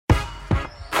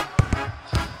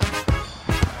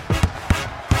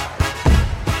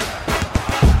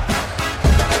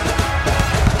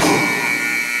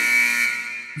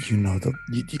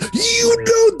You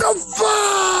know the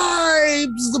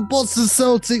vibes. The Boston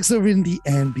Celtics are in the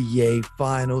NBA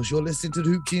Finals. You're listening to the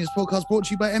Hoop Genius podcast brought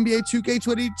to you by NBA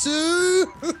 2K22.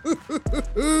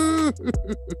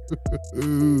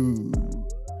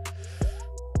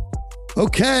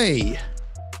 Okay.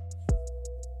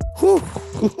 I'm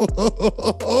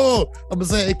gonna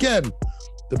say it again.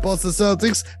 The Boston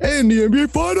Celtics in the NBA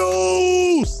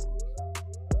Finals.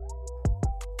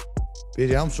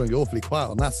 BJ Armstrong, you're awfully quiet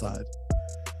on that side.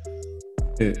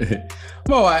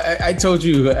 Mo, I told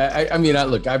you.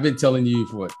 Look, I've been telling you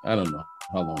for what? I don't know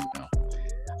how long now.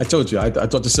 I told you. I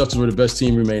thought the Celtics were the best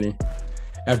team remaining.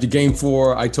 After Game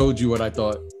 4, I told you what I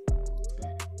thought.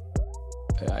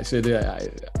 I said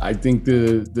I think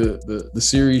the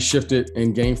series shifted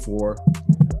in Game 4.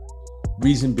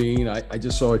 Reason being, I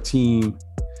just saw a team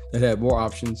that had more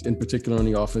options, in particular on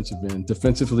the offensive end.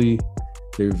 Defensively,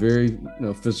 they were very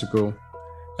physical.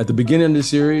 At the beginning of the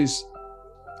series,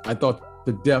 I thought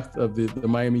the depth of the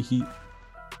Miami Heat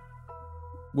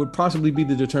would possibly be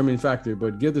the determining factor,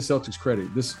 but give the Celtics credit.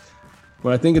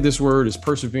 When I think of this word, is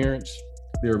perseverance.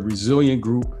 They're a resilient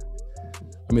group.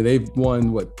 I mean, they've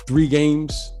won 3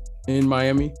 games in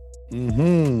Miami,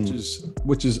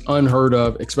 which is unheard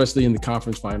of, especially in the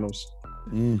conference finals.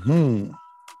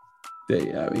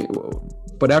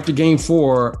 But after Game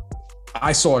 4,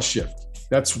 I saw a shift.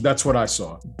 That's what I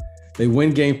saw. They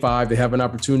win Game 5. They have an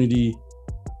opportunity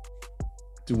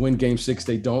to win Game 6.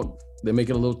 They don't. They make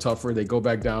it a little tougher. They go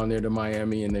back down there to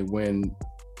Miami and they win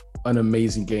an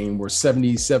amazing game where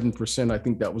 77%, I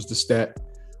think that was the stat,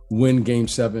 win Game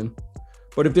 7.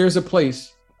 But if there's a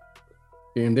place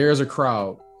and there's a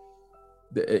crowd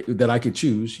that I could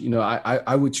choose,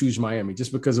 I would choose Miami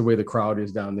just because of the way the crowd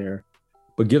is down there.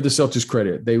 But give the Celtics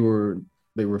credit. They were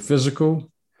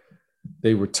physical.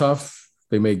 They were tough.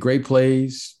 They made great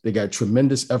plays. They got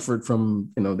tremendous effort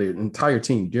from, their entire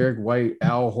team. Derek White,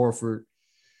 Al Horford,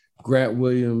 Grant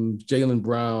Williams, Jaylen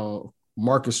Brown,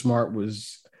 Marcus Smart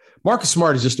is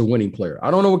just a winning player.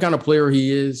 I don't know what kind of player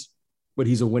he is, but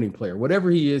he's a winning player. Whatever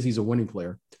he is, he's a winning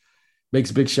player.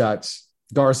 Makes big shots.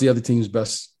 Guards the other team's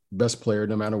best player,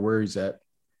 no matter where he's at.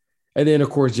 And then, of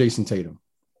course, Jason Tatum.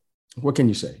 What can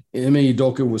you say? Ime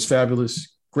Udoka was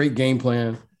fabulous. Great game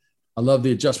plan. I love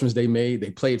the adjustments they made.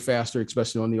 They played faster,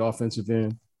 especially on the offensive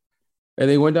end. And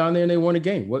they went down there and they won a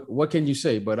game. What can you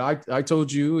say? But I told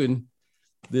you, and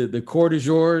the court is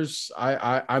yours.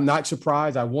 I'm not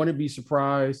surprised. I want to be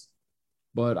surprised.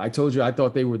 But I told you I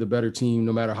thought they were the better team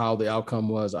no matter how the outcome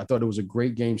was. I thought it was a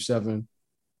great Game 7.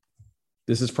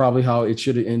 This is probably how it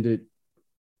should have ended.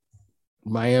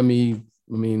 Miami,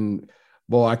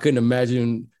 I couldn't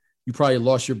imagine. You probably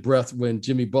lost your breath when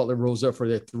Jimmy Butler rose up for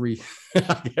that 3.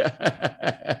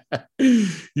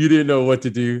 You didn't know what to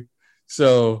do.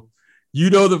 So, the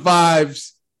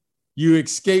vibes. You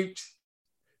escaped.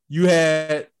 You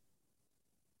had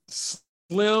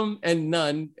slim and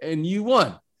none, and you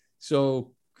won.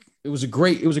 So it was a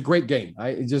great game.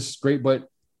 Just great. But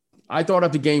I thought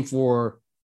after Game 4,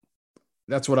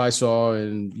 that's what I saw.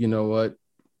 And you know what?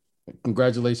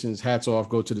 Congratulations. Hats off.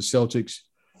 Go to the Celtics.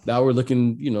 Now we're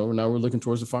looking,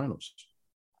 towards the finals.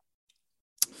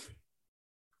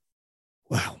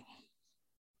 Wow.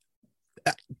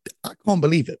 I can't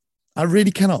believe it. I really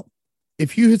cannot.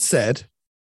 If you had said,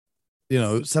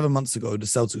 7 months ago, the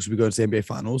Celtics would be going to the NBA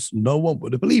Finals, no one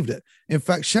would have believed it. In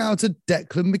fact, shout out to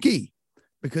Declan McGee,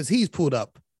 because he's pulled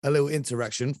up a little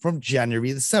interaction from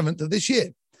January the 7th of this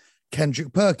year.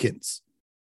 Kendrick Perkins.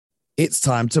 It's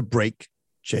time to break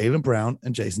Jaylen Brown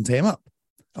and Jason Tatum up.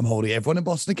 I'm holding everyone in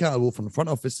Boston accountable from the front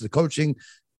office to the coaching,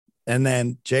 and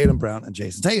then Jaylen Brown and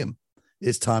Jason Tatum.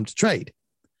 It's time to trade.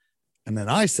 And then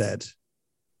I said,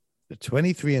 the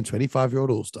 23 and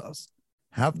 25-year-old All-Stars,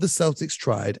 have the Celtics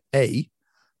tried, A,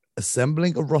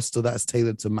 assembling a roster that's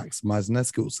tailored to maximizing their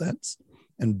skill sets,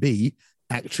 and B,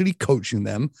 actually coaching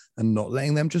them and not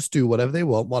letting them just do whatever they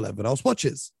want while everyone else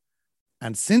watches?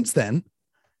 And since then,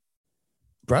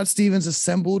 Brad Stevens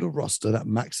assembled a roster that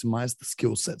maximized the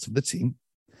skill sets of the team.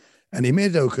 And Ime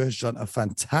Udoka has done a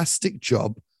fantastic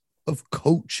job of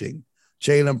coaching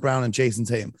Jaylen Brown and Jason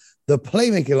Tatum. The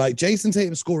playmaking, like Jason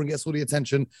Tatum scoring gets all the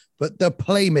attention, but the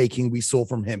playmaking we saw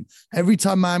from him. Every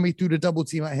time Miami threw the double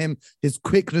team at him, his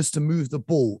quickness to move the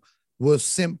ball was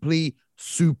simply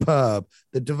superb.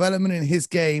 The development in his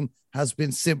game has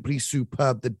been simply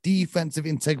superb. The defensive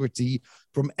integrity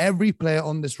from every player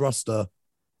on this roster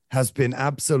has been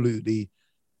absolutely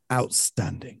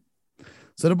outstanding.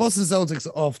 So the Boston Celtics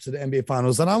are off to the NBA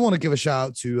Finals, and I want to give a shout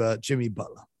out to Jimmy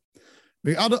Butler.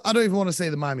 I don't even want to say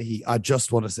the Miami Heat. I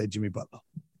just want to say Jimmy Butler,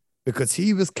 because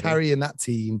he was carrying that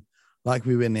team like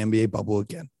we were in the NBA bubble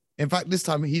again. In fact, this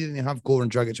time he didn't even have Goran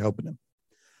Dragic helping him.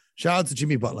 Shout out to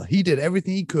Jimmy Butler. He did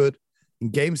everything he could in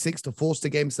game 6 to force to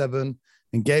game 7.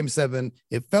 In game 7,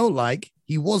 it felt like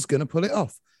he was going to pull it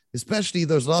off, especially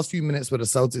those last few minutes where the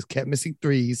Celtics kept missing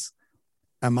threes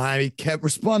and Miami kept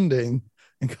responding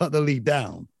and cut the lead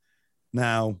down.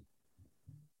 Now,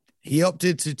 he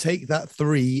opted to take that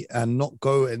 3 and not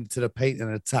go into the paint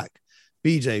and attack.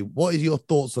 BJ, what is your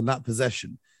thoughts on that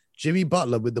possession? Jimmy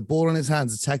Butler with the ball in his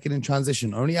hands, attacking in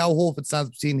transition. Only Al Horford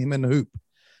stands between him and the hoop.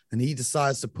 And he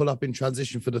decides to pull up in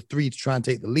transition for the 3 to try and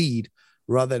take the lead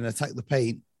rather than attack the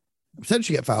paint.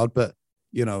 Potentially get fouled, but,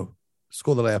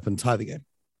 score the layup and tie the game.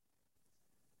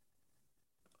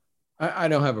 I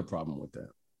don't have a problem with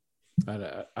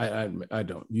that. I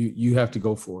don't. You have to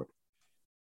go for it.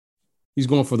 He's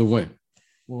going for the win.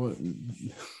 Well,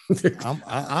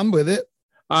 I'm with it.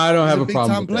 I don't have a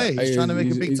problem with play. that. He's trying to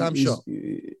make a big time shot.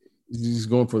 He's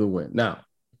going for the win. Now,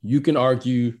 you can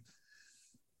argue,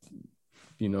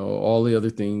 all the other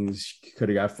things. Could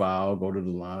have got fouled, go to the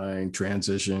line,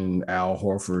 transition, Al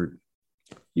Horford.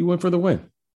 He went for the win.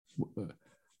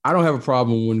 I don't have a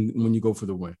problem when you go for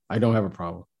the win. I don't have a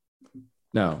problem.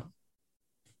 Now,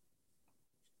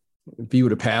 if he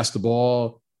would have passed the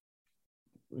ball,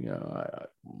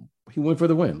 he went for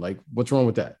the win. Like, what's wrong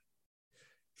with that?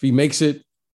 If he makes it,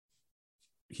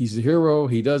 he's the hero.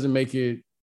 He doesn't make it,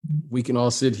 we can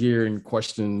all sit here and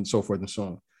question, so forth and so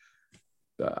on.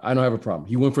 I don't have a problem.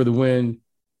 He went for the win.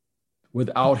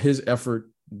 Without his effort,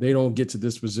 they don't get to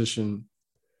this position.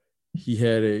 He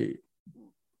had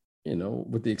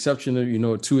with the exception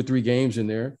of, 2 or 3 games in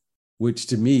there, which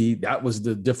to me, that was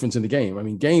the difference in the game. I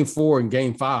mean, game 4 and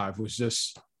game 5 was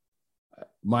just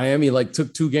Miami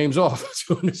took 2 games off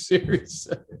during the series.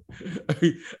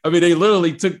 I mean, they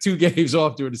literally took 2 games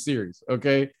off during the series.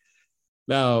 Okay.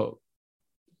 Now,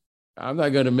 I'm not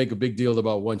going to make a big deal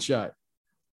about one shot.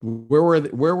 Where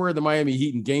were the Miami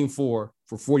Heat in game 4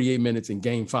 for 48 minutes in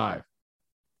game 5?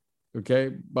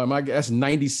 Okay. By my guess,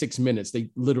 96 minutes. They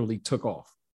literally took off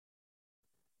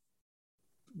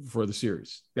for the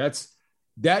series.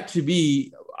 That should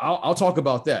be, I'll talk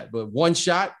about that, but one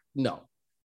shot, no.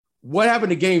 What happened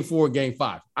to game 4 and game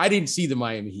 5? I didn't see the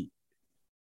Miami Heat.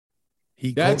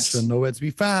 Heat coach are nowhere to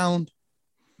be found.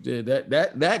 Yeah,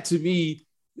 that to me,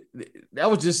 that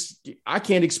was just, I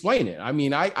can't explain it. I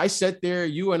mean, I sat there,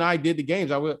 you and I did the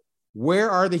games.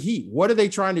 Where are the Heat? What are they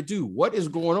trying to do? What is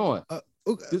going on?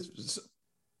 Okay.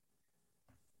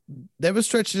 There were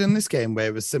stretches in this game where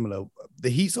it was similar. The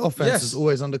Heat's offense is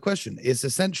always under question. It's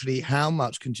essentially how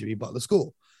much can Jimmy Butler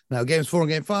score? Now, games 4 and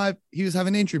game 5, he was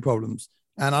having injury problems.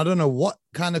 And I don't know what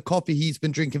kind of coffee he's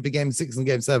been drinking for game 6 and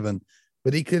game 7,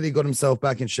 but he clearly got himself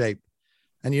back in shape.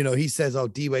 And, he says,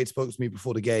 D-Wade spoke to me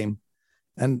before the game.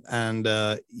 And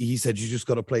he said, you just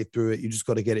got to play through it. You just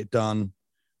got to get it done.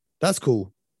 That's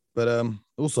cool. But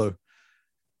also,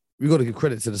 we got to give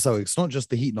credit to the Celtics. It's not just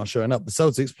the Heat not showing up. The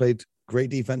Celtics played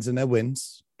great defense in their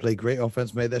wins, played great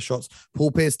offense, made their shots.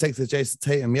 Paul Pierce texted Jason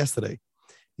Tatum yesterday.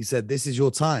 He said, this is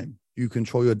your time. You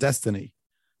control your destiny.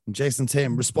 And Jason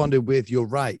Tatum responded with, you're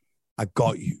right. I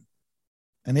got you.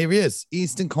 And here he is,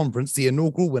 Eastern Conference, the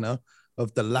inaugural winner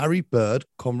of the Larry Bird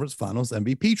Conference Finals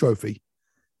MVP trophy.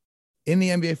 In the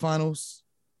NBA Finals,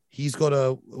 he's got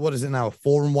a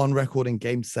 4-1 record in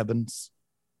game 7s.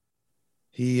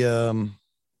 He's in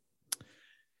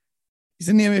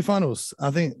the NBA Finals.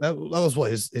 I think that was what,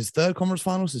 his 3rd conference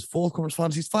finals, his 4th conference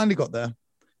finals. He's finally got there.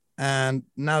 And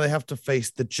now they have to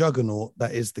face the juggernaut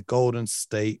that is the Golden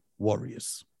State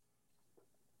Warriors.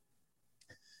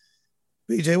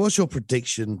 BJ, what's your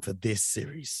prediction for this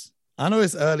series? I know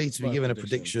it's early to be given a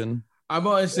prediction. I'm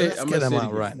going to say, let's get them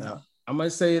out right now. I'm going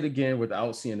to say it again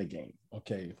without seeing the game.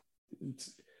 Okay.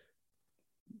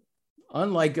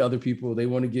 Unlike other people, they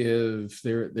want to give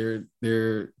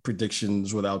their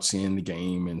predictions without seeing the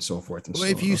game and so forth and so on.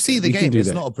 Well, if you see the game, it's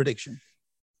not a prediction.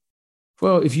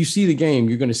 Well, if you see the game,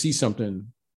 you're going to see something,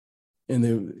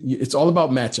 and it's all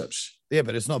about matchups. Yeah,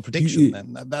 but it's not a prediction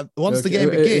then. Once the game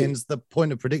begins, the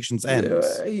point of predictions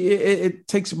ends. It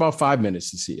takes about 5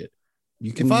 minutes to see it.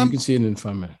 You can see it in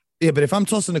 5 minutes. Yeah, but if I'm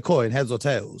tossing a coin, heads or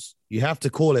tails, you have to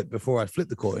call it before I flip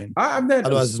the coin.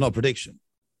 Otherwise, it's not prediction.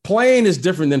 Playing is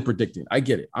different than predicting. I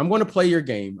get it. I'm going to play your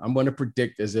game. I'm going to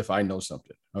predict as if I know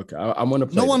something. Okay, I'm going to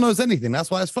play. No one knows anything. That's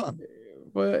why it's fun.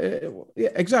 Well, yeah,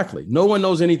 exactly. No one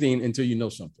knows anything until you know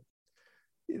something.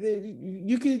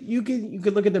 You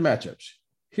could look at the matchups.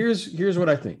 Here's what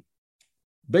I think.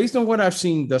 Based on what I've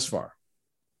seen thus far,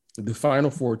 the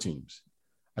Final Four teams,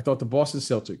 I thought the Boston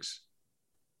Celtics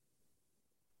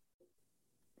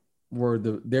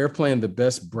they're playing the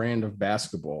best brand of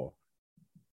basketball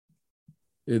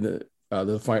in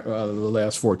the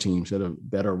last four teams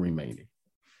that are remaining.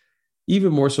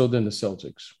 Even more so than the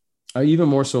Celtics, even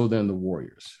more so than the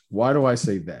Warriors. Why do I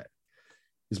say that?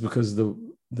 It's because the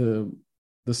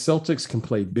Celtics can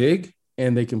play big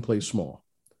and they can play small.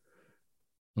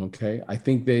 Okay, I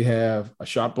think they have a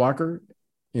shot blocker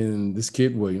in this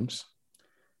kid Williams.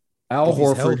 Al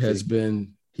Horford has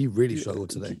been. He really struggled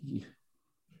today.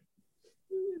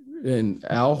 And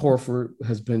Al Horford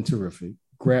has been terrific.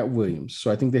 Grant Williams.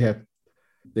 So I think they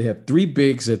have three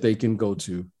bigs that they can go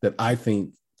to that I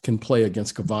think can play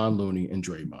against Kevon Looney and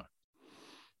Draymond.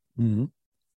 Mm-hmm.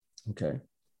 Okay.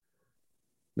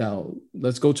 Now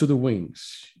let's go to the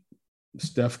wings.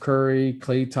 Steph Curry,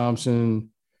 Klay Thompson,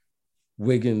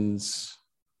 Wiggins,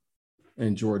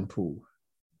 and Jordan Poole.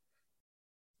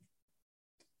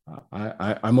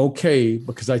 I'm okay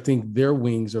because I think their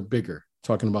wings are bigger.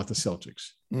 Talking about the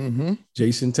Celtics. Mm-hmm.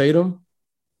 Jason Tatum,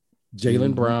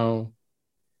 Jaylen Brown,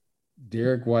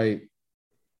 Derek White,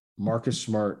 Marcus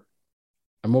Smart.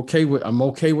 I'm okay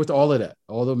with all of that,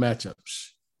 all the matchups.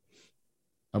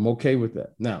 I'm okay with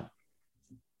that. Now,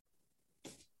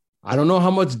 I don't know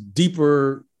how much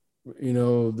deeper,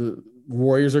 the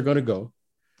Warriors are going to go,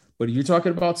 but you're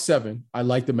talking about 7. I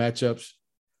like the matchups.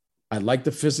 I like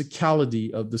the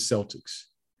physicality of the Celtics.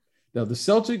 Now, the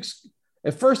Celtics,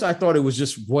 at first I thought it was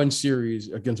just one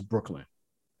series against Brooklyn.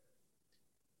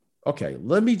 Okay,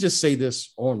 let me just say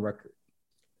this on record.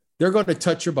 They're going to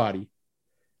touch your body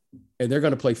and they're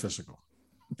going to play physical.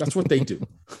 That's what they do.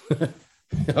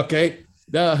 Okay.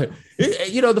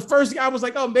 The first guy was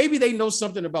like, oh, maybe they know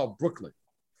something about Brooklyn.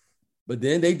 But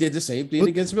then they did the same thing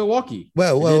against Milwaukee.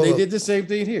 Well, they did the same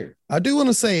thing here. I do want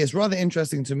to say it's rather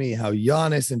interesting to me how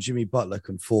Giannis and Jimmy Butler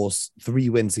can force 3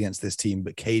 wins against this team,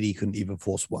 but KD couldn't even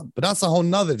force 1. But that's a whole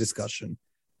nother discussion.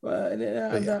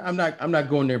 I'm not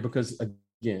going there because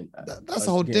again, that's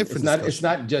a whole different. It's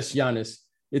not just Giannis.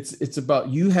 It's about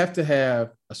you have to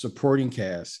have a supporting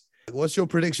cast. What's your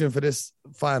prediction for this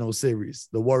final series,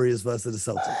 the Warriors versus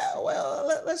the Celtics?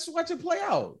 Let's watch it play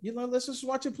out. Let's just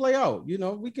watch it play out.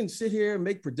 We can sit here and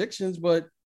make predictions, but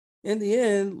in the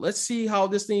end, let's see how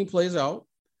this thing plays out.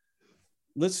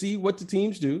 Let's see what the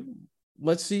teams do.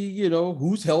 Let's see,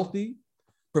 who's healthy,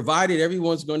 provided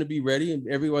everyone's going to be ready and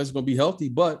everyone's going to be healthy.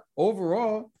 But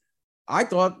overall, I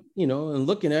thought, and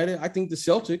looking at it, I think the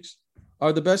Celtics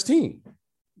are the best team.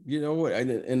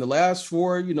 In the last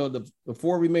 4, the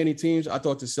 4 remaining teams, I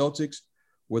thought the Celtics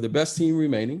were the best team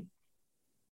remaining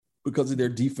because of their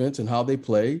defense and how they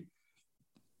play,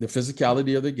 the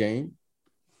physicality of the game.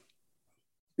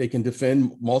 They can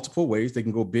defend multiple ways. They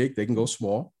can go big. They can go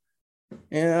small.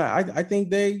 And I think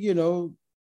they,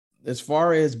 as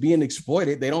far as being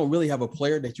exploited, they don't really have a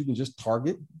player that you can just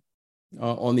target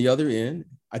on the other end.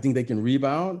 I think they can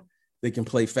rebound. They can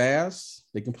play fast.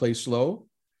 They can play slow.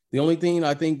 The only thing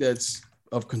I think that's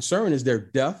of concern is their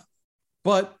depth.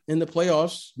 But in the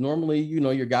playoffs, normally,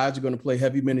 your guys are going to play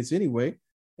heavy minutes anyway,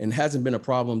 and hasn't been a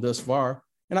problem thus far.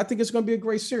 And I think it's going to be a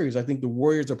great series. I think the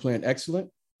Warriors are playing excellent.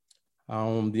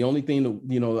 The only thing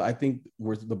that, I think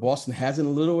where the Boston has a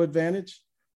little advantage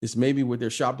is maybe with their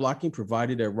shot blocking,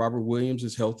 provided that Robert Williams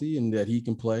is healthy and that he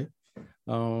can play.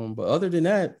 But other than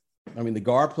that, the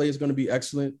guard play is going to be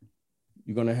excellent.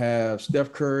 You're going to have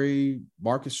Steph Curry,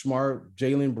 Marcus Smart,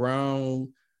 Jaylen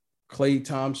Brown, Klay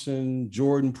Thompson,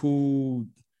 Jordan Poole,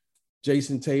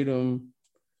 Jason Tatum,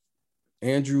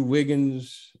 Andrew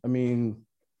Wiggins.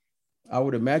 I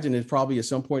would imagine it's probably at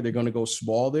some point they're going to go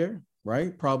small there,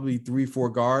 right? Probably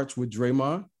 3-4 guards with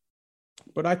Draymond.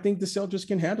 But I think the Celtics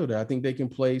can handle that. I think they can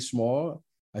play small.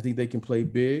 I think they can play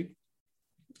big.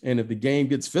 And if the game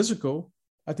gets physical,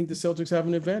 I think the Celtics have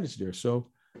an advantage there. So,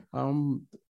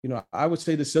 I would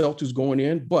say the Celtics going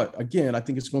in. But again, I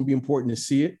think it's going to be important to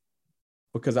see it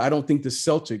because I don't think the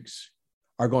Celtics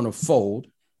are going to fold.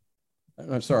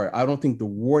 I'm sorry. I don't think the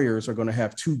Warriors are going to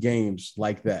have 2 games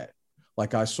like that,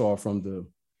 like I saw from the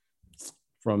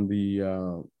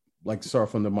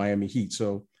Miami Heat.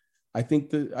 So I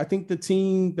think the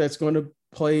team that's going to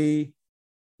play,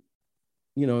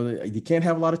 you can't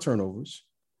have a lot of turnovers.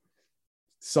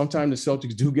 Sometimes the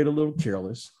Celtics do get a little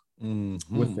careless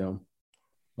with them.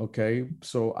 Okay.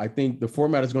 So I think the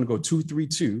format is going to go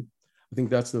 2-3-2. I think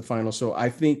that's the final. So I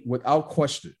think without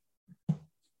question,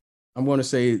 I'm going to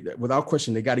say that without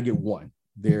question, they got to get 1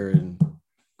 there in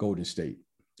Golden State.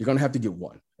 You're going to have to get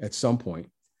 1 at some point.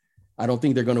 I don't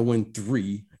think they're going to win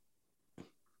 3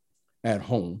 at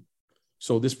home.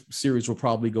 So this series will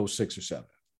probably go 6 or 7.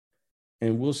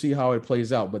 And we'll see how it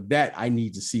plays out. But that I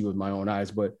need to see with my own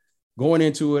eyes. But going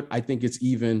into it, I think it's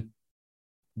even.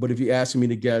 But if you ask me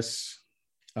to guess,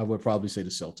 I would probably say the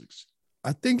Celtics.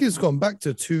 I think it's gone back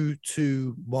to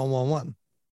 2-2-1-1-1.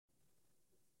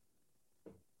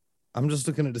 I'm just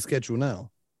looking at the schedule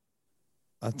now.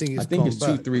 I think it's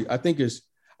 2-3. I think it's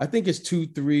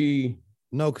 2-3.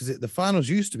 No, because the finals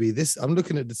used to be this. I'm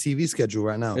looking at the TV schedule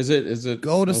right now. Is it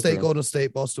Golden State, Golden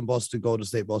State, Boston, Boston, Golden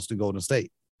State, Boston, Golden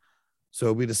State. So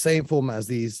it'll be the same format as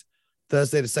these.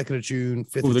 Thursday, the 2nd of June,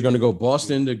 5th. Oh, they're going to go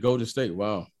Boston to Golden State.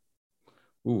 Wow.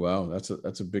 Oh, wow.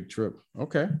 That's a big trip.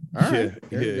 Okay. All right.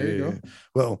 There you go.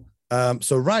 Well,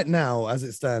 so right now, as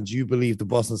it stands, you believe the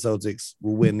Boston Celtics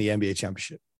will win the NBA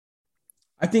championship?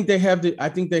 I think they have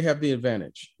the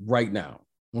advantage right now.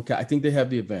 Okay. I think they have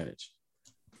the advantage.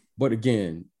 But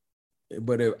again,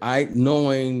 if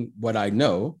knowing what I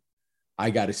know, I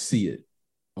got to see it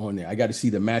on there. I got to see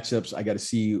the matchups. I got to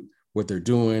see what they're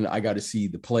doing. I got to see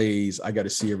the plays. I got to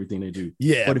see everything they do.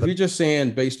 Yeah. But if you're just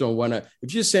saying based on what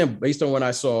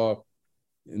I saw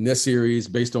in this series,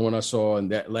 based on what I saw in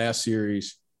that last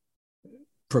series,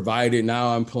 provided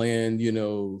now I'm playing,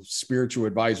 spiritual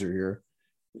advisor here,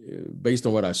 based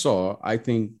on what I saw, I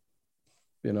think,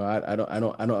 I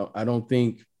don't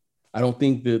think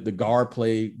the guard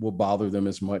play will bother them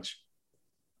as much.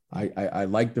 I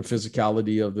like the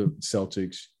physicality of the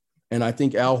Celtics. And I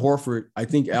think Al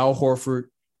Horford,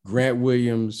 Grant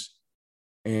Williams,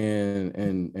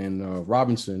 and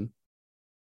Robinson,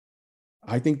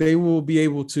 I think they will be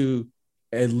able to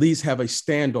at least have a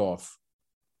standoff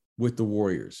with the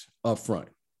Warriors up front,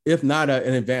 if not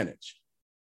an advantage.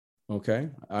 Okay,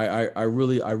 I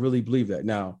really believe that.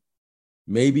 Now,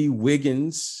 maybe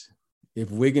Wiggins,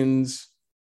 I'm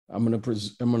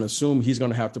gonna assume he's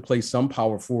gonna have to play some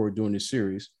power forward during this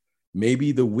series.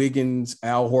 Maybe the Wiggins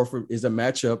Al Horford is a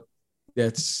matchup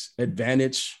that's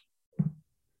advantage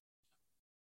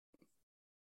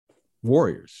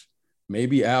Warriors.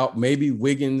 Maybe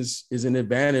Wiggins is an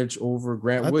advantage over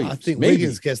Grant Williams. I think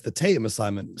Wiggins gets the Tatum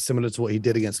assignment, similar to what he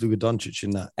did against Luka Doncic in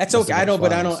that. That's okay. I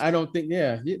don't think.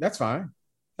 Yeah, that's fine.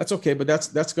 That's okay. But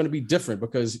that's going to be different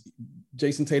because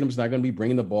Jason Tatum's not going to be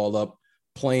bringing the ball up,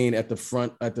 playing at the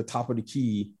front, at the top of the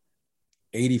key,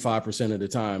 85% of the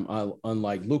time,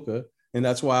 unlike Luka. And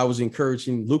that's why I was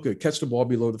encouraging Luka catch the ball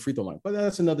below the free throw line. But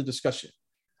that's another discussion.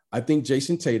 I think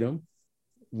Jason Tatum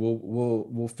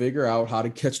will figure out how to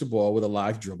catch the ball with a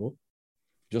live dribble,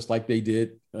 just like they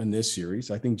did in this series.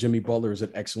 I think Jimmy Butler is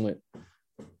an excellent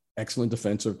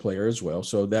defensive player as well.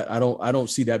 So that I don't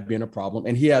see that being a problem.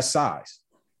 And he has size.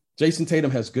 Jason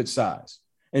Tatum has good size.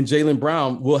 And Jason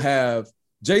Tatum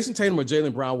or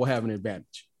Jaylen Brown will have an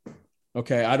advantage.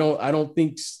 Okay. I don't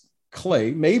think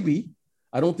Clay, maybe.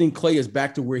 I don't think Clay is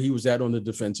back to where he was at on the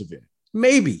defensive end.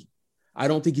 Maybe. I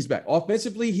don't think he's back.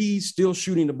 Offensively, he's still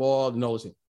shooting the ball and all this.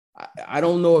 I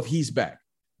don't know if he's back.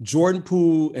 Jordan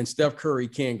Poole and Steph Curry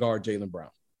can't guard Jaylen Brown.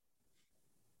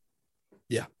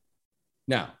 Yeah.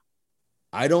 Now,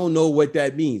 I don't know what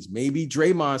that means. Maybe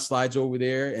Draymond slides over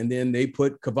there and then they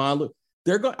put Kevon.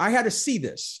 I had to see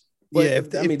this. But, yeah, if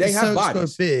they have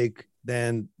bodies. Go big,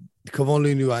 then Kevon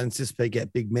Looney, I anticipate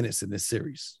get big minutes in this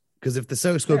series. Because if the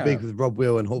Celtics go big with Rob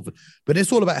Will and Horford, but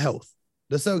it's all about health.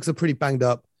 The Celtics are pretty banged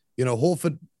up.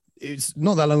 Horford, it's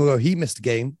not that long ago, he missed a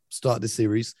game, start this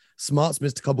series. Smart's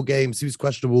missed a couple games. He was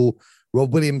questionable.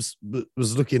 Rob Williams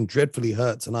was looking dreadfully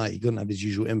hurt tonight. He couldn't have his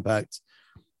usual impact.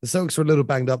 The Celtics are a little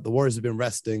banged up. The Warriors have been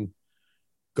resting.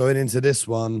 Going into this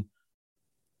one,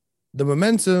 the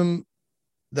momentum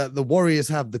that the Warriors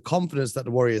have, the confidence that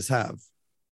the Warriors have,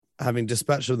 having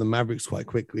dispatched of the Mavericks quite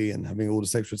quickly and having all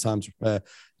this extra time to prepare.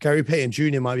 Gary Payton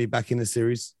Jr. might be back in the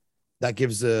series. That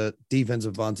gives a defensive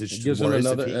advantage. It gives him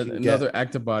another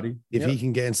active body. If he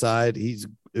can get inside, he's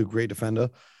a great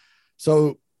defender.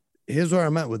 So here's where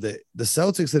I'm at with it. The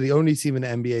Celtics are the only team in the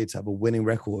NBA to have a winning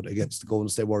record against the Golden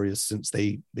State Warriors since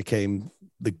they became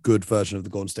the good version of the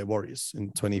Golden State Warriors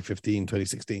in 2015,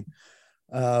 2016.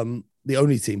 The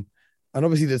only team. And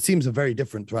obviously the teams are very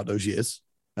different throughout those years.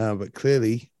 But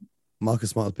clearly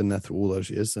Marcus Smart has been there through all those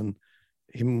years, and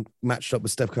him matched up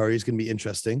with Steph Curry is going to be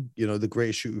interesting. The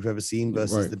greatest shooter we've ever seen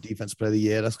versus the defensive player of the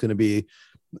year. That's could be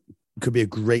a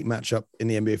great matchup in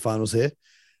the NBA Finals here.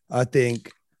 I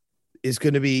think it's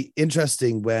going to be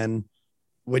interesting when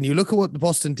you look at what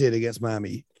Boston did against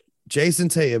Miami. Jason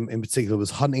Tatum in particular was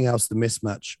hunting out the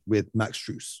mismatch with Max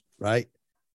Strus, right?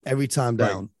 Every time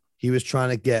down, he was trying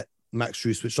to get Max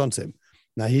Strus switched onto him.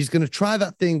 Now he's going to try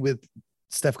that thing with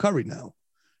Steph Curry now,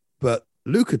 but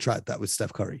Luka tried that with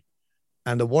Steph Curry.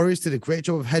 And the Warriors did a great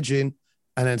job of hedging,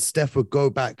 and then Steph would go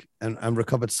back and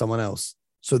recover to someone else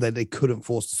so that they couldn't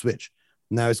force the switch.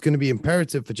 Now, it's going to be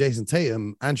imperative for Jason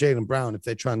Tatum and Jaylen Brown, if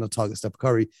they're trying to target Steph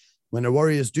Curry, when the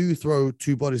Warriors do throw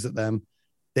two bodies at them,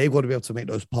 they've got to be able to make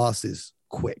those passes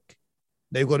quick.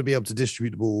 They've got to be able to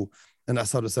distribute the ball, and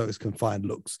that's how the Celtics can find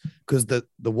looks. Because the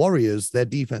Warriors, their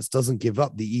defense doesn't give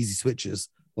up the easy switches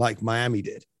like Miami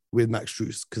did with Max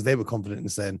Strus, because they were confident in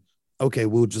saying, okay,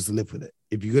 we'll just live with it.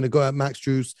 If you're going to go at Max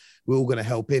Strus, we're all going to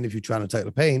help in if you're trying to take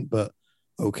the paint, but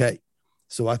okay.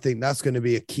 So I think that's going to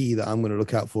be a key that I'm going to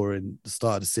look out for in the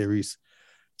start of the series,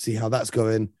 see how that's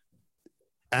going.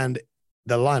 And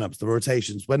the lineups, the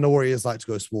rotations, when the Warriors like to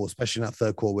go small, especially in that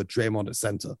third quarter with Draymond at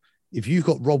center, if you've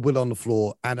got Rob Will on the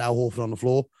floor and Al Horford on the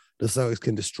floor, the Celtics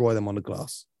can destroy them on the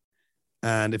glass.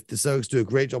 And if the Celtics do a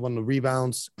great job on the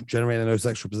rebounds, generating those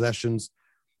extra possessions,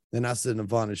 then that's an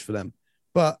advantage for them.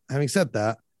 But having said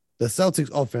that, the Celtics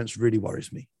offense really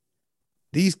worries me.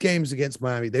 These games against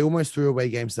Miami, they almost threw away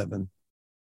game 7.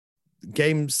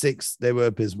 Game 6, they were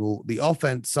abysmal. The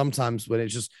offense, sometimes when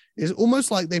it's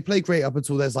almost like they play great up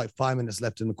until there's like 5 minutes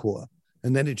left in the quarter.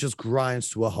 And then it just grinds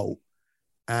to a halt.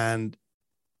 And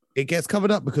it gets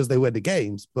covered up because they win the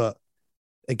games. But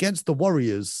against the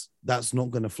Warriors, that's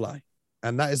not going to fly.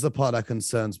 And that is the part that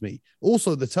concerns me.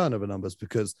 Also, the turnover numbers,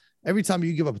 because every time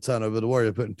you give up a turnover, the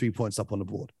Warriors are putting 3 points up on the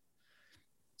board.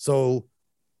 So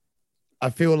I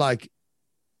feel like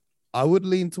I would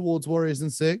lean towards Warriors in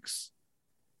 6,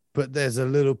 but there's a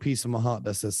little piece of my heart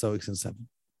that says Celtics in 7.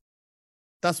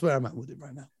 That's where I'm at with it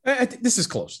right now. I think this is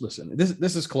close. Listen,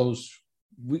 this is close.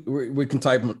 We can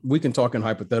talk in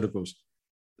hypotheticals.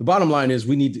 The bottom line is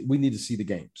we need to see the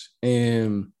games.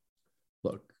 And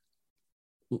look,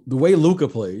 the way Luka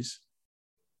plays,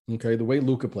 okay, the way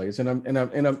Luka plays, I know I'm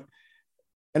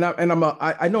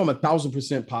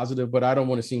 1,000% positive, but I don't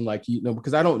want to seem like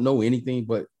because I don't know anything.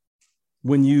 But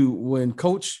when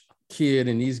Coach Kidd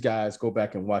and these guys go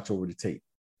back and watch over the tape,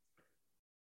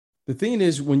 the thing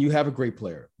is, when you have a great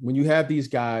player, when you have these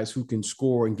guys who can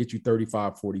score and get you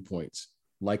 35, 40 points,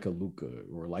 like a Luka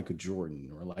or like a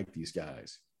Jordan or like these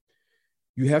guys,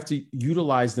 you have to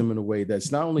utilize them in a way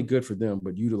that's not only good for them,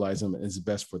 but utilize them as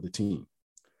best for the team.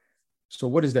 So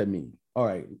what does that mean? All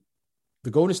right.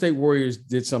 The Golden State Warriors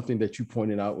did something that you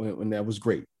pointed out when that was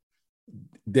great.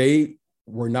 They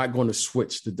were not going to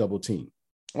switch the double team.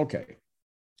 Okay.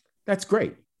 That's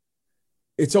great.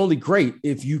 It's only great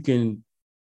if you can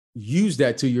use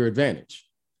that to your advantage.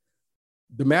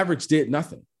 The Mavericks did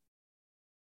nothing.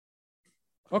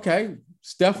 Okay.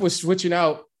 Steph was switching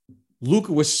out.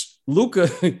 Luka,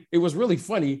 it was really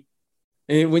funny.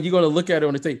 And when you're going to look at it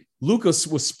on the tape, Luka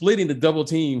was splitting the double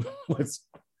team with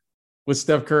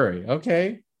Steph Curry.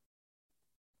 Okay.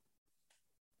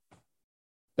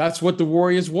 That's what the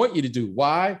Warriors want you to do.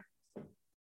 Why?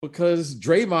 Because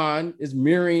Draymond is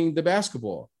mirroring the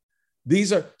basketball.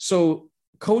 So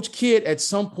Coach Kidd at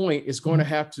some point is going to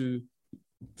have to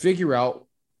figure out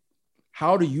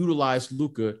how to utilize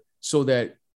Luka so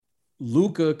that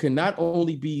Luka can not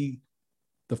only be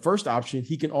the first option,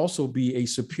 he can also be a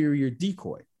superior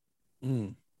decoy.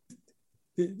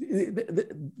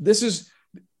 This is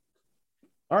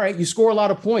all right. You score a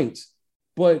lot of points,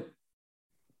 but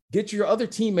get your other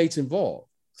teammates involved.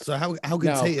 So how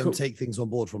can Tatum take things on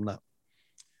board from that?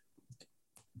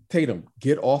 Tatum,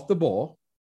 get off the ball.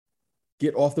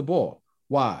 Get off the ball.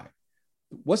 Why?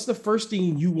 What's the first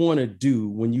thing you want to do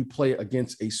when you play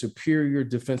against a superior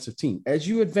defensive team? As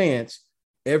you advance,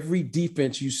 every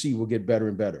defense you see will get better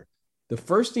and better. The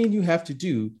first thing you have to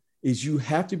do is you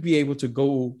have to be able to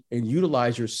go and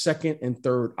utilize your second and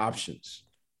third options.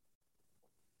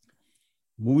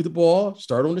 Move the ball,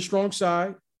 start on the strong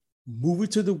side, move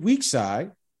it to the weak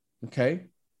side, okay?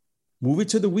 Move it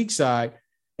to the weak side,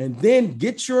 and then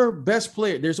get your best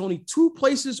player. There's only 2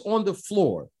 places on the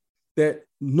floor that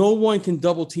no one can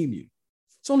double team you.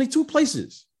 It's only 2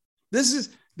 places. This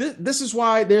is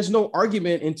why there's no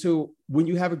argument until when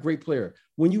you have a great player.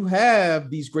 When you have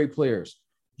these great players,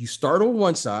 you start on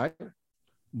one side,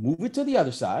 move it to the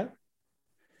other side,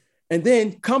 and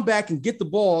then come back and get the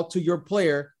ball to your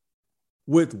player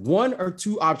with 1 or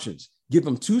 2 options. Give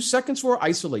him 2 seconds for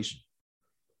isolation.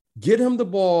 Get him the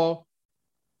ball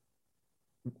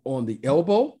on the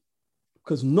elbow,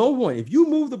 because if you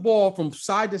move the ball from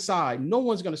side to side, no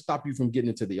one's going to stop you from getting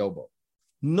into the elbow.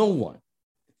 No one.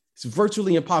 It's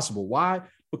virtually impossible. Why?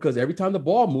 Because every time the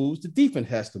ball moves, the defense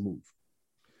has to move.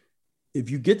 If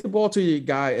you get the ball to your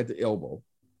guy at the elbow,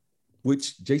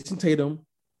 which Jason Tatum,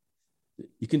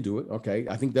 you can do it. Okay.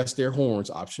 I think that's their horns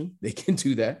option. They can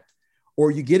do that.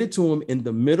 Or you get it to him in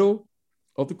the middle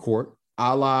of the court,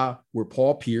 a la where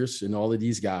Paul Pierce and all of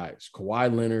these guys,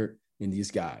 Kawhi Leonard and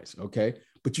these guys. Okay.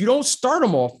 But you don't start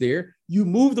them off there. You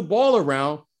move the ball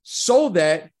around so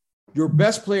that your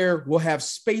best player will have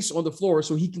space on the floor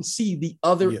so he can see the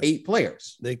other 8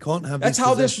 players. They can't have. That's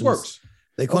how this works.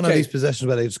 They can't have these possessions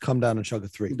where they just come down and chug a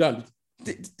 3. Done.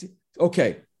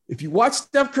 Okay, if you watch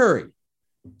Steph Curry,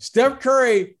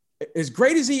 as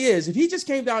great as he is, if he just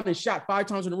came down and shot 5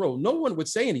 times in a row, no one would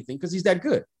say anything because he's that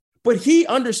good. But he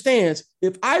understands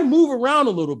if I move around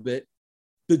a little bit,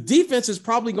 the defense is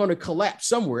probably going to collapse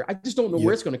somewhere. I just don't know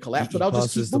where it's going to collapse, but I'll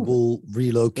just keep moving. The ball,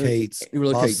 relocates,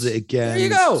 passes it again. There you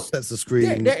go. Sets the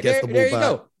screen, gets the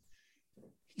ball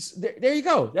back. There you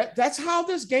go. That's how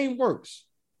this game works.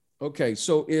 Okay,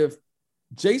 so if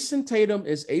Jason Tatum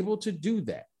is able to do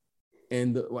that,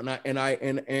 and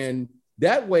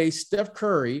that way, Steph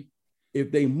Curry, if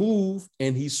they move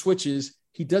and he switches,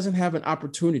 he doesn't have an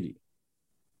opportunity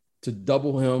to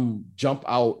double him, jump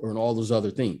out, and all those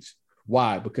other things.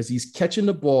 Why? Because he's catching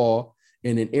the ball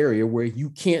in an area where you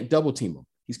can't double team him.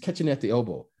 He's catching at the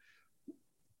elbow.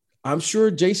 I'm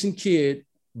sure Jason Kidd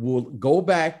will go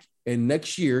back and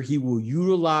next year he will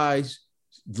utilize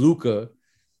Luka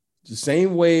the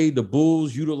same way the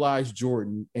Bulls utilize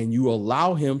Jordan, and you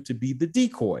allow him to be the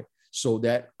decoy so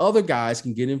that other guys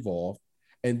can get involved.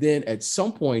 And then at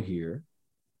some point here,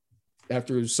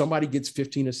 after somebody gets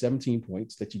 15 or 17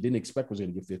 points that you didn't expect was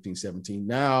going to get 15, 17,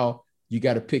 now you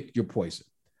got to pick your poison.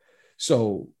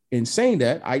 So in saying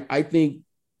that, I think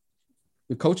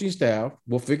the coaching staff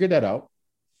will figure that out.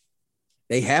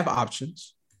 They have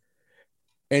options.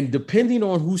 And depending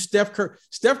on who Steph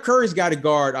Curry's got to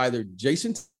guard either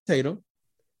Jason Tatum,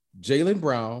 Jaylen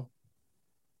Brown,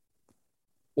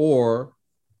 or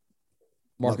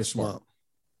Marcus Smart.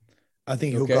 I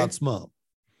think he'll guard Smart.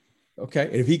 Okay.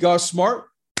 And if he guards Smart,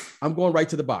 I'm going right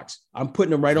to the box. I'm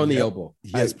putting him right on the elbow.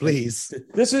 Yes, please.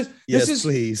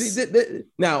 Please. See,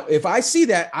 now, if I see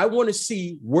that, I want to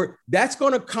see where that's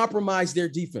going to compromise their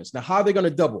defense. Now, how are they going to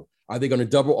double? Are they going to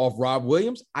double off Rob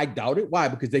Williams? I doubt it. Why?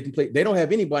 Because they can play. They don't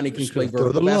have anybody who can play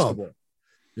vertical basketball.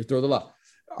 They throw the lob.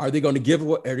 Are they going to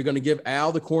give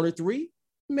Al the corner three?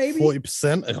 Maybe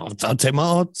 40%. I'll take my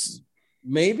odds.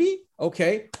 Maybe.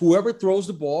 Okay. Whoever throws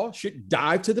the ball should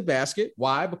dive to the basket.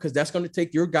 Why? Because that's going to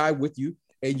take your guy with you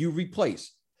and you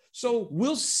replace. So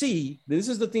we'll see. This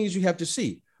is the things you have to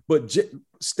see. But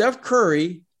Steph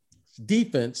Curry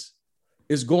defense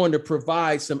is going to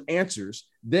provide some answers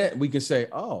that we can say,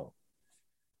 oh,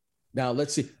 now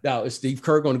let's see. Now, is Steve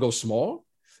Kerr going to go small?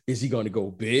 Is he going to go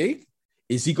big?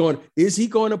 Is he going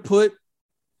to put,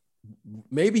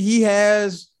 maybe he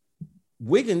has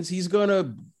Wiggins.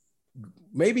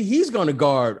 Maybe he's going to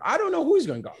guard. I don't know who he's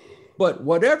going to guard. But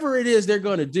whatever it is they're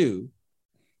going to do,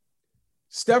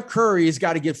 Steph Curry has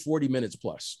got to get 40 minutes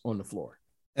plus on the floor.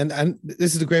 And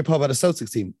this is the great part about the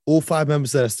Celtics team. All 5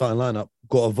 members of their starting lineup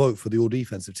got a vote for the all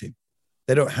defensive team.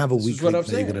 They don't have a weak link that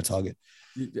you're going to target.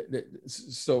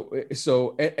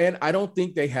 So, and I don't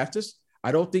think they have to.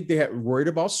 I don't think they have worried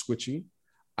about switching.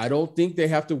 I don't think they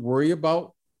have to worry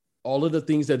about all of the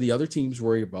things that the other teams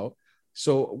worry about.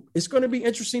 So it's going to be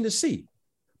interesting to see.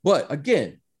 But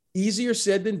again, easier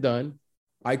said than done.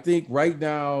 I think right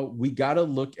now we got to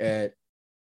look at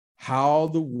how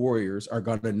the Warriors are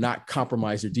going to not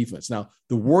compromise their defense. Now,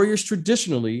 the Warriors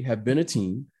traditionally have been a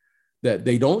team that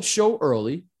they don't show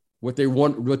early what they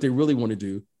really want to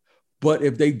do. But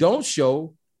if they don't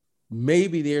show,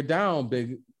 maybe they're down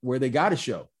big where they got to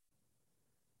show.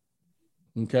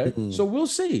 Okay. Mm-hmm. So we'll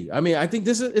see. I mean, I think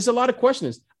it's a lot of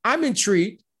questions. I'm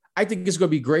intrigued. I think it's going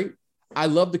to be great. I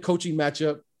love the coaching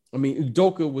matchup. I mean,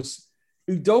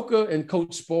 Udoka and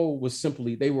Coach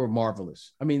Spo they were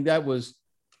marvelous. I mean, that was,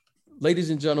 ladies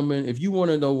and gentlemen, if you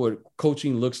want to know what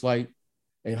coaching looks like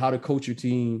and how to coach your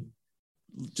team,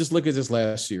 just look at this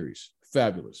last series.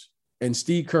 Fabulous. And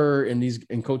Steve Kerr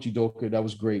and Coach Udoka, that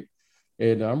was great.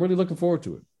 And I'm really looking forward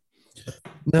to it.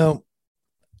 Now,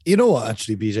 you know what,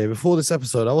 actually, BJ, before this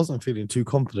episode, I wasn't feeling too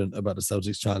confident about the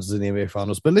Celtics' chances in the NBA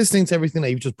Finals. But listening to everything that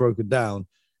you've just broken down,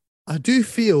 I do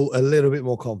feel a little bit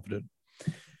more confident.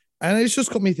 And it's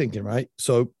just got me thinking, right?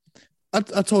 So I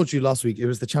told you last week, it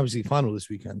was the Champions League final this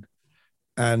weekend.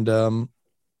 And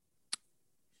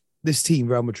this team,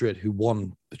 Real Madrid, who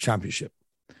won the championship,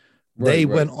 they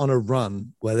went on a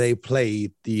run where they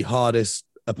played the hardest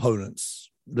opponents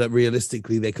that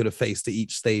realistically they could have faced at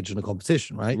each stage in the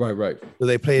competition, right? Right. So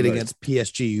they played against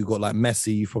PSG. You got like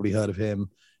Messi. You've probably heard of him.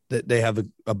 They have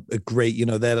a great,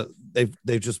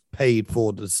 they've just paid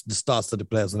for the star-studded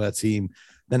players on their team.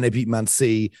 Then they beat Man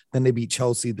City. Then they beat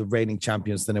Chelsea, the reigning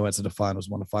champions. Then they went to the finals,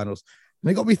 won the finals.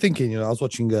 And it got me thinking, I was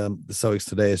watching the Celtics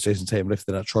today as Jason Tatum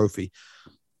lifted that trophy.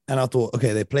 And I thought,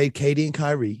 okay, they played KD and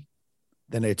Kyrie.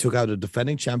 Then they took out the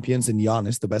defending champions in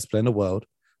Giannis, the best player in the world.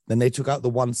 Then they took out the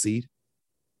 1 seed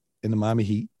in the Miami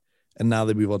Heat. And now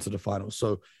they move on to the finals.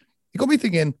 So it got me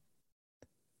thinking,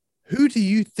 who do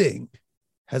you think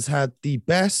has had the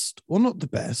best, well, not the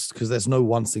best, because there's no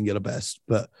one singular best,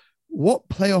 but what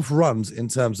playoff runs in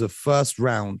terms of first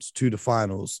round to the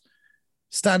finals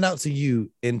stand out to you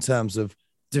in terms of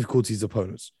difficulties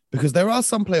opponents? Because there are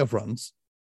some playoff runs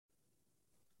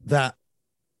that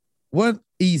weren't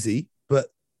easy, but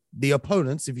the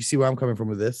opponents, if you see where I'm coming from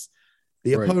with this,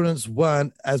 the opponents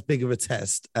weren't as big of a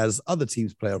test as other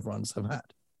teams' playoff runs have had.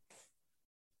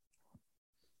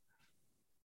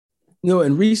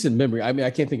 In recent memory, I mean,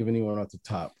 I can't think of anyone off the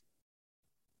top.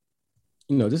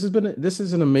 This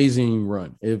is an amazing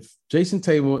run. If Jason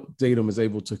Tatum is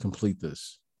able to complete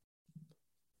this,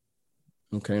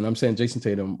 okay, and I'm saying Jason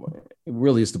Tatum, it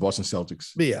really is the Boston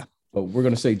Celtics. Yeah. But we're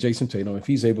going to say Jason Tatum, if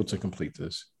he's able to complete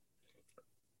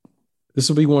this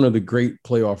will be one of the great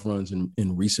playoff runs in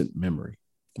recent memory.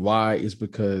 Why? Is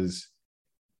because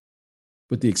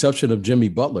with the exception of Jimmy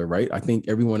Butler, right? I think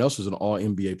everyone else is an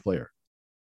all-NBA player,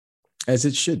 as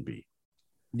it should be.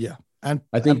 Yeah. And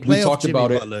I think we talked Jimmy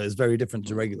about Butler is very different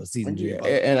to regular season. Yeah,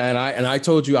 and I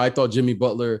told you I thought Jimmy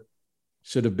Butler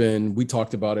should have been. We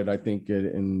talked about it. I think,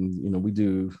 and we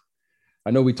do.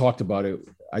 I know we talked about it.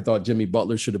 I thought Jimmy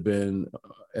Butler should have been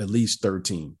at least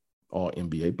 13 All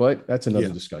NBA, but that's another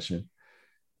discussion.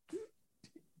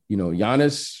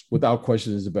 Giannis, without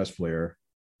question, is the best player.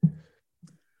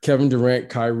 Kevin Durant,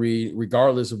 Kyrie,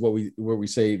 regardless of what we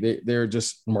say, they're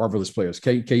just marvelous players.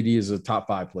 KD is a top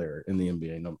 5 player in the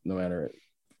NBA, no matter,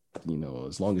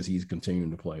 as long as he's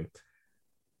continuing to play.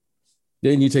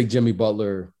 Then you take Jimmy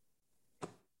Butler.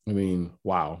 I mean,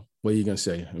 wow. What are you going to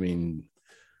say? I mean,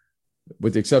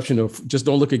 with the exception of just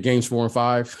don't look at games 4 and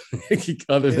 5.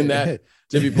 Other than that,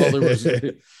 Jimmy Butler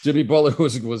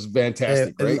was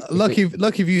fantastic. Right? Lucky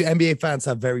if you NBA fans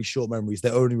have very short memories. They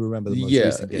only remember the most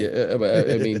recent game. Yeah.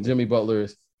 I mean, Jimmy Butler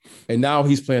and now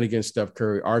he's playing against Steph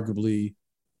Curry, arguably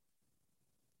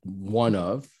one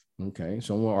of. Okay,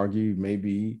 some will argue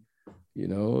maybe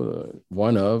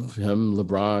one of him,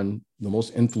 LeBron, the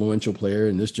most influential player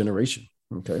in this generation.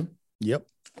 Okay. Yep.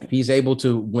 If he's able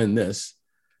to win this,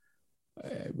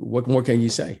 what more can you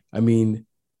say? I mean,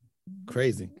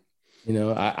 crazy.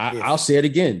 I'll say it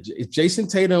again. If Jason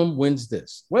Tatum wins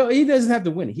this, well, he doesn't have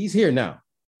to win it. He's here now.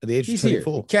 At the age of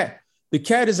 24. Here. The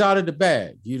cat is out of the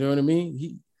bag. You know what I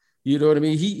mean?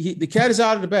 The cat is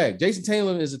out of the bag. Jason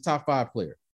Tatum is a top 5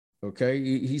 player. Okay.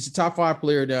 He's a top 5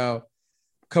 player now.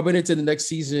 Coming into the next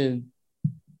season,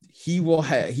 he will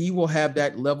have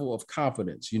that level of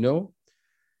confidence, He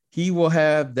will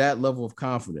have that level of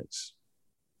confidence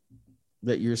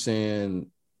that you're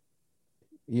saying,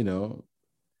 this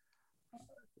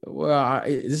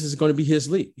is going to be his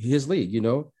league,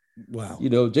 Wow.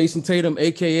 Jason Tatum,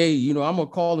 AKA, I'm going to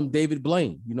call him David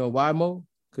Blaine. You know why, Mo?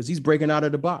 Because he's breaking out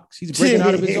of the box. He's breaking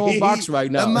out of his own box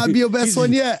right now. That might be your best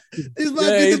one yet. This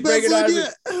might be the best one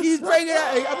yet. He's breaking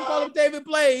out. I'm going to call him David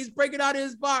Blaine. He's breaking out of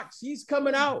his box. He's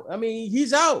coming out. I mean,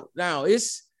 he's out now.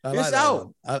 It's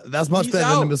out. That's much better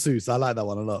than the masseuse. I like that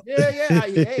one a lot. Yeah.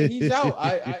 Hey, he's out.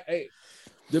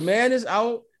 The man is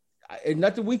out, and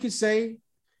nothing we can say.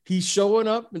 He's showing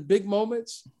up in big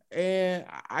moments, and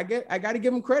I got to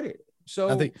give him credit. So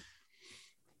I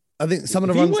think some of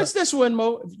the runs. If he wins this one,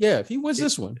 Mo. Yeah, if he wins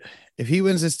this one, if he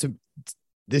wins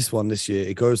this one this year,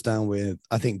 it goes down with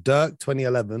I think Dirk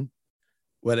 2011,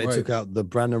 where they took out the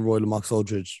Brandon Roy, LaMarcus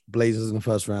Aldridge Blazers in the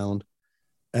first round,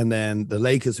 and then the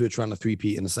Lakers who were trying to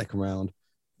three-peat in the second round,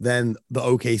 then the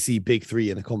OKC Big Three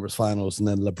in the conference finals, and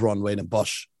then LeBron, Wade, and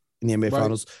Bosh in the NBA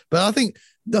finals. But I think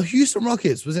the Houston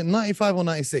Rockets, was it 95 or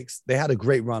 96? They had a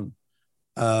great run.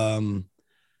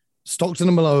 Stockton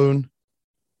and Malone.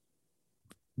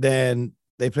 Then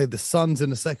they played the Suns in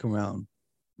the second round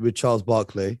with Charles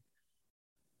Barkley.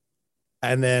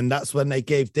 And then that's when they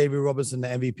gave David Robinson the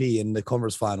MVP in the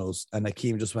conference finals, and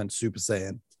Hakeem just went Super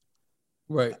Saiyan.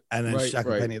 Right. And then Shaq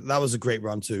and Penny. That was a great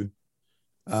run too.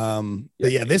 But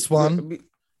yeah, this one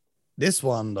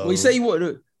though. We say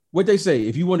what they say,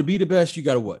 if you want to be the best, you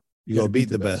got to what? You got to beat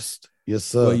the best. Yes,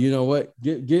 sir. Well, you know what?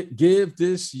 Give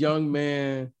this young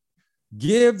man,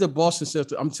 give the Boston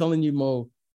Celtics. I'm telling you,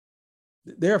 Mo,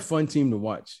 they're a fun team to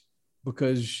watch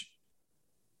because,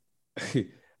 I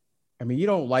mean, you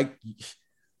don't like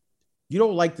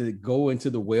to go into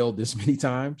the well this many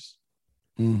times,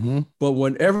 but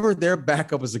whenever their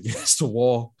backup is against the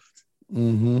wall,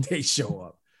 they show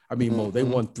up. I mean, Mo, they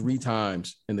won 3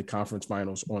 times in the conference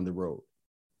finals on the road.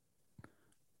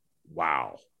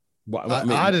 Wow.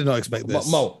 I did not expect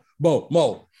this. Mo,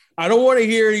 I don't want to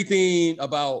hear anything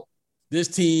about this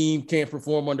team can't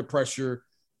perform under pressure.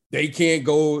 They can't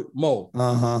go,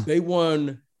 Mo. They've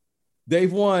won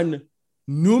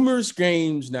numerous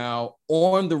games now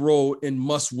on the road in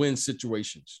must-win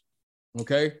situations.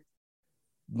 Okay?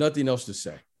 Nothing else to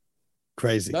say.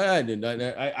 Crazy.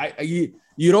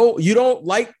 You don't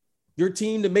like your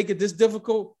team to make it this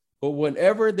difficult, but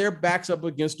whenever their back's up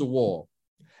against the wall,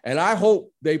 and I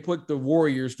hope they put the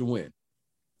Warriors to win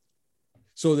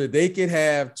so that they can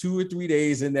have 2 or 3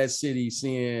 days in that city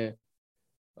seeing,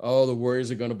 oh, the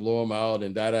Warriors are going to blow them out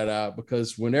and da-da-da.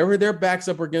 Because whenever their back's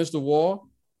up against the wall,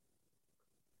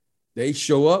 they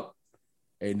show up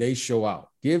and they show out.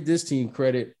 Give this team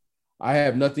credit. I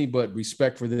have nothing but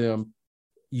respect for them.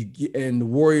 And the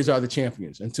Warriors are the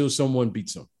champions until someone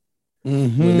beats them.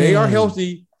 Mm-hmm. When they are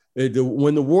healthy,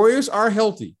 when the Warriors are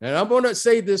healthy, and I'm going to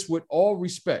say this with all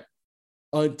respect,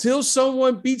 until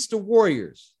someone beats the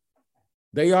Warriors,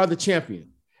 they are the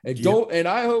champion. And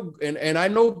I hope, and I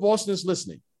know Boston's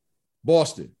listening.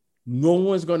 Boston, no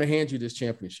one's going to hand you this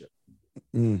championship.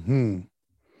 Mm-hmm.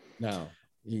 Now,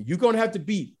 you're going to have to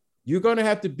beat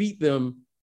them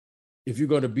if you're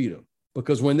going to beat them.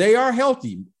 Because when they are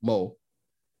healthy, Mo,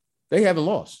 they haven't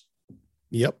lost.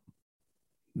 Yep.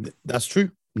 That's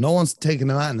true. No one's taking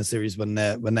them out in the series when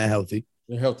they're healthy.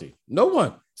 They're healthy. No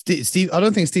one. Steve, I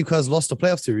don't think Steve Kerr's lost a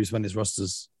playoff series when his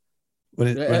roster's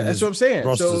that's what I'm saying.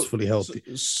 Roster's fully healthy.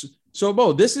 So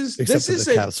Mo, this is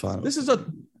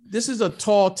a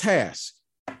tall task.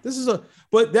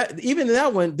 Even in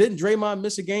that one, didn't Draymond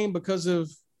miss a game because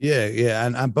of Yeah,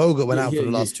 and Bogut went out for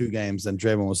the last 2 games, and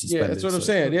Draymond was suspended. Yeah, that's what I'm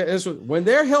saying. Yeah, when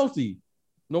they're healthy,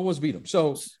 no one's beat them.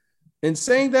 So, in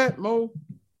saying that, Mo,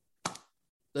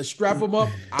 let's strap them up.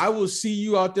 I will see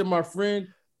you out there, my friend.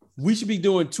 We should be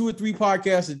doing 2 or 3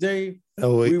 podcasts a day.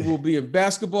 We will be in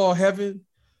basketball heaven.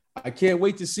 I can't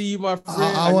wait to see you, my friend.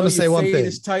 I want to say one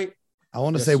thing. Tight. I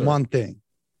want to say one thing.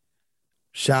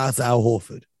 Shout out to Al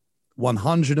Horford.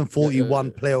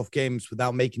 141 playoff games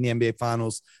without making the NBA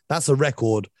Finals. That's a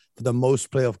record for the most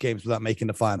playoff games without making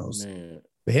the Finals. Man.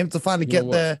 For him to finally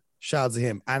get there, shout out to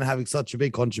him and having such a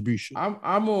big contribution. I'm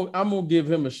gonna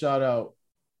give him a shout out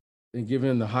and give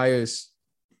him the highest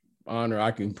honor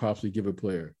I can possibly give a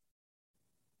player.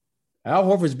 Al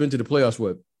Horford's been to the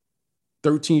playoffs,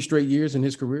 13 straight years in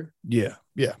his career? Yeah.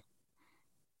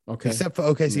 Okay. Except for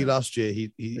OKC last year.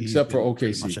 Except for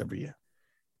OKC. Much every year.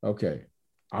 Okay.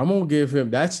 I'm going to give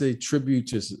him, that's a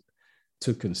tribute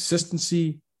to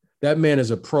consistency. That man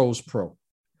is a pro's pro.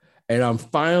 And I'm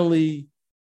finally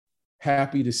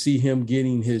happy to see him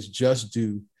getting his just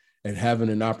due and having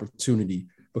an opportunity,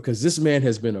 because this man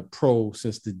has been a pro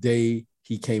since the day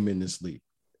he came in this league.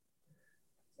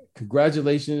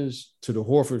 Congratulations to the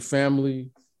Horford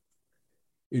family.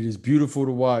 It is beautiful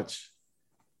to watch.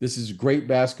 This is great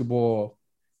basketball.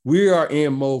 We are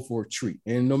in Mo for a treat.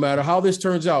 And no matter how this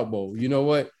turns out, Mo, you know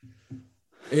what?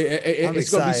 It's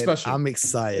going to be special. I'm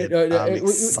excited.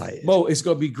 Mo, it's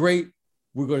going to be great.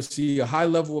 We're going to see a high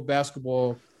level of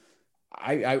basketball.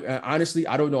 I honestly,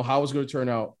 I don't know how it's going to turn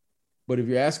out. But if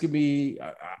you're asking me,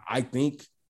 I think,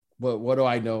 but what do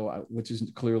I know? Which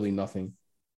is clearly nothing.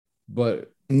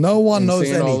 But no one knows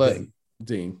anything.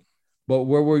 Dean. But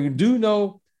what we do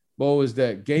know, Bo, is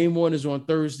that game 1 is on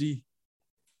Thursday.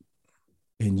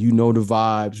 And you know the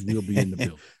vibes. We'll be in the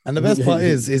building. And the best part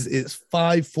is it's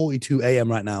 5:42 a.m.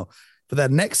 right now. For the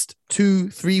next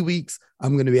 2-3 weeks,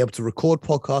 I'm going to be able to record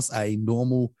podcasts at a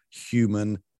normal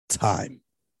human time.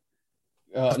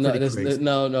 No,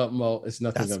 Mo. It's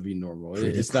nothing going to be normal.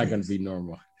 It's not going to be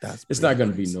normal. It's not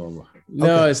going to be normal.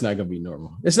 No, it's not going to be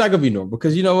normal. It's not going to be normal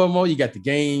because you know what, Mo? You got the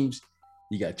games,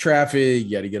 you got traffic,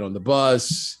 you got to get on the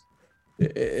bus.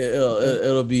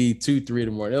 It'll be 2-3 in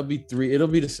the morning. It'll be 3. It'll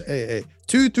be the same. Hey.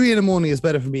 2-3 in the morning is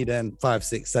better for me than 5,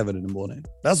 6, 7 in the morning.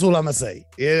 That's all I'm gonna say.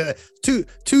 Yeah, 2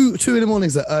 in the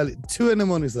mornings are early. 2 in the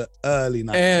mornings are early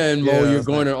night. And Mo, you're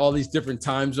going in all these different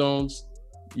time zones.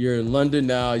 You're in London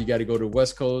now. You got to go to the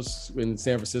West Coast in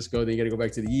San Francisco. Then you got to go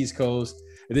back to the East Coast,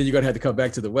 and then you're gonna have to come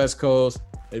back to the West Coast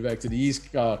and back to the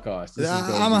East Coast.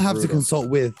 I'm gonna have to consult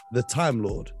with the Time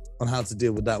Lord on how to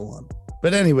deal with that one.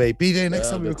 But anyway, BJ,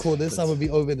 next time we record this, I will be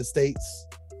over in the States.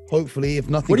 Hopefully, if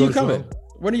nothing goes wrong.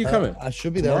 When are you coming? I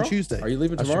should be there on Tuesday. Are you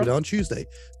leaving tomorrow? I should be there on Tuesday.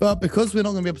 But because we're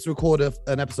not going to be able to record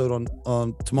an episode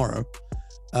on tomorrow,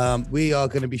 we are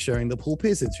going to be sharing the Paul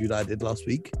Pierce interview that I did last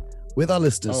week with our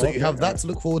listeners. So you have that to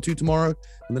look forward to tomorrow.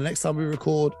 And the next time we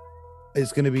record,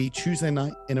 it's going to be Tuesday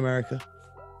night in America.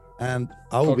 And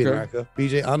I will be in America.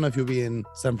 BJ, I don't know if you'll be in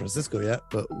San Francisco yet,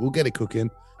 but we'll get it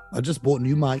cooking. I just bought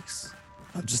new mics.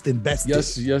 I've just invested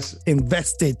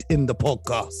in the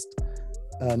podcast.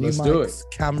 New mics,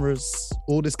 cameras,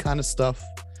 all this kind of stuff.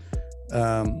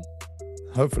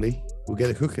 Hopefully, we'll get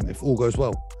it cooking if all goes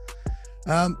well.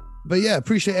 But yeah,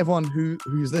 appreciate everyone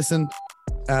who's listened.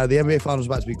 The NBA Finals is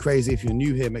about to be crazy. If you're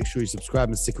new here, make sure you subscribe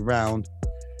and stick around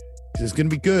because it's going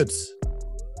to be good.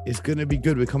 It's going to be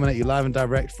good. We're coming at you live and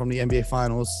direct from the NBA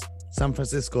Finals. San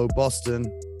Francisco, Boston.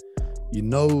 You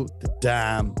know the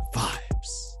damn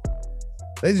vibes.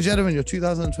 Ladies and gentlemen, your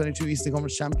 2022 Eastern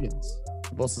Conference champions,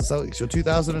 the Boston Celtics. Your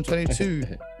 2022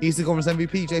 Eastern Conference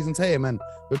MVP, Jason Tatum. And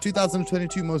your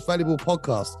 2022 most valuable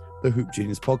podcast, the Hoop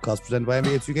Genius Podcast, presented by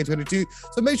NBA 2K22.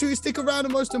 So make sure you stick around,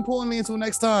 and most importantly, until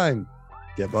next time,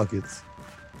 get buckets.